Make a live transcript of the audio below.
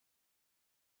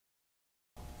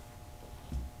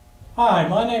Hi,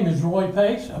 my name is Roy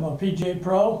Pace. I'm a PGA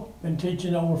pro, been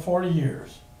teaching over 40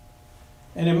 years.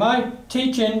 And in my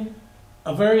teaching,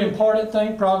 a very important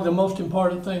thing, probably the most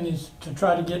important thing, is to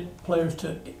try to get players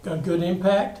to a good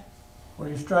impact, where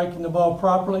you're striking the ball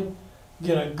properly,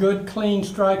 get a good clean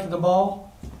strike of the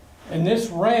ball. And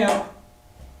this ramp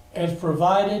has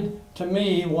provided, to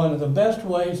me, one of the best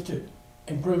ways to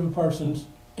improve a person's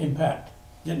impact,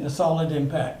 getting a solid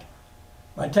impact.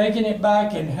 By taking it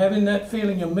back and having that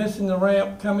feeling of missing the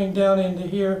ramp coming down into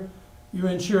here, you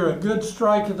ensure a good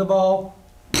strike of the ball,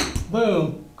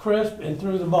 boom, crisp and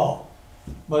through the ball.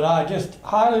 But I just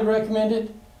highly recommend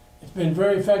it. It's been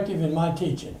very effective in my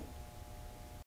teaching.